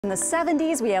In the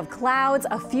 70s, we have clouds,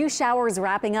 a few showers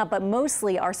wrapping up, but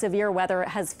mostly our severe weather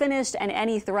has finished and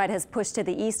any threat has pushed to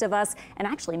the east of us. And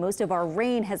actually, most of our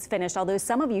rain has finished. Although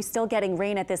some of you still getting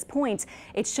rain at this point,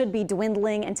 it should be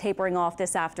dwindling and tapering off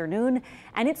this afternoon.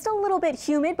 And it's still a little bit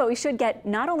humid, but we should get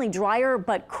not only drier,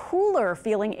 but cooler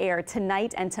feeling air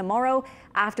tonight and tomorrow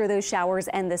after those showers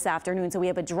end this afternoon. So we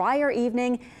have a drier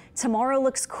evening. Tomorrow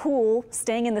looks cool,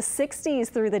 staying in the 60s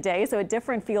through the day, so a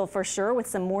different feel for sure, with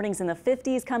some mornings in the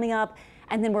 50s coming up.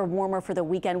 And then we're warmer for the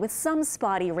weekend with some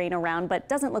spotty rain around, but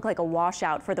doesn't look like a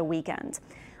washout for the weekend.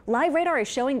 Live radar is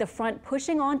showing the front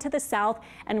pushing on to the south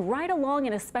and right along,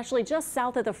 and especially just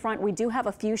south of the front, we do have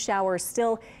a few showers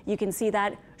still. You can see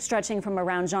that stretching from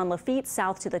around Jean Lafitte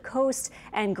south to the coast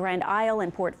and Grand Isle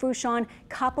and Port Fourchon.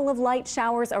 Couple of light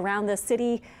showers around the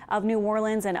city of New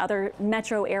Orleans and other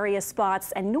metro area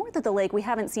spots. And north of the lake, we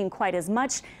haven't seen quite as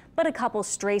much, but a couple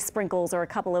stray sprinkles or a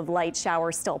couple of light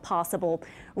showers still possible.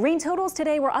 Rain totals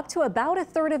today were up to about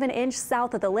 1/3 of an inch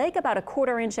south of the lake, about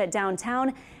 1/4 inch at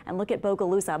downtown. And look at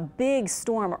Bogalusa, a big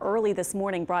storm early this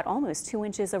morning brought almost 2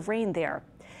 inches of rain there.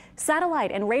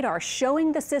 Satellite and radar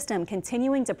showing the system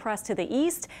continuing to press to the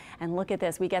east. And look at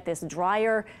this, we get this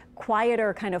drier,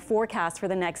 quieter kind of forecast for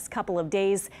the next couple of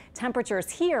days. Temperatures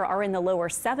here are in the lower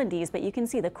 70s, but you can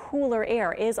see the cooler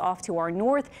air is off to our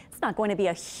north. It's not going to be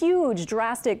a huge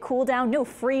drastic cool down, no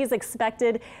freeze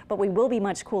expected, but we will be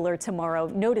much cooler tomorrow,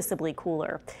 noticeably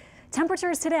cooler.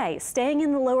 Temperatures today staying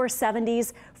in the lower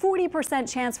 70s, 40%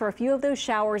 chance for a few of those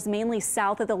showers, mainly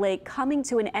south of the lake, coming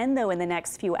to an end though in the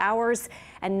next few hours,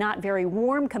 and not very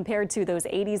warm compared to those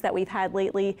 80s that we've had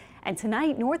lately. And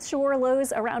tonight, North Shore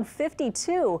lows around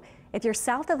 52. If you're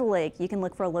south of the lake, you can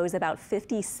look for lows about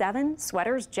 57.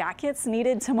 Sweaters, jackets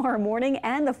needed tomorrow morning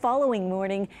and the following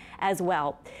morning as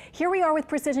well. Here we are with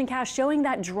Precision Cast showing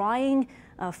that drying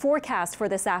forecast for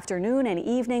this afternoon and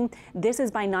evening. This is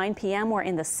by 9 p.m. We're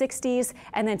in the 60s.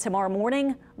 And then tomorrow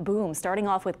morning, boom, starting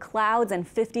off with clouds and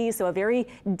 50s. So a very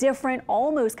different,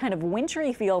 almost kind of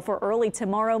wintry feel for early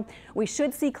tomorrow. We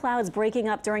should see clouds breaking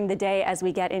up during the day as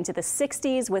we get into the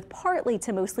 60s with partly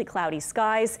to mostly cloudy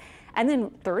skies. And then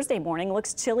Thursday morning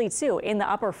looks chilly too, in the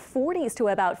upper 40s to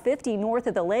about 50 north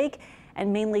of the lake,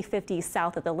 and mainly 50s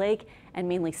south of the lake, and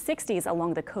mainly 60s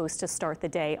along the coast to start the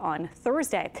day on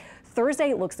Thursday.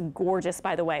 Thursday looks gorgeous,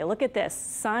 by the way. Look at this,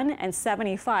 sun and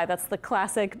 75. That's the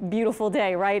classic beautiful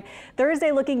day, right?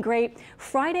 Thursday looking great.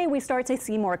 Friday, we start to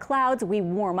see more clouds. We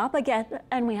warm up again,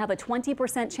 and we have a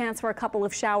 20% chance for a couple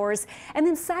of showers. And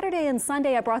then Saturday and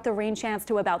Sunday, I brought the rain chance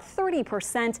to about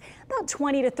 30%, about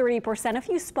 20 to 30%. A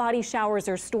few spotty showers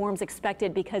or storms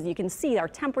expected because you can see our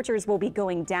temperatures will be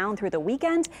going down through the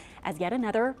weekend as yet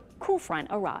another cool front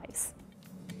arrives.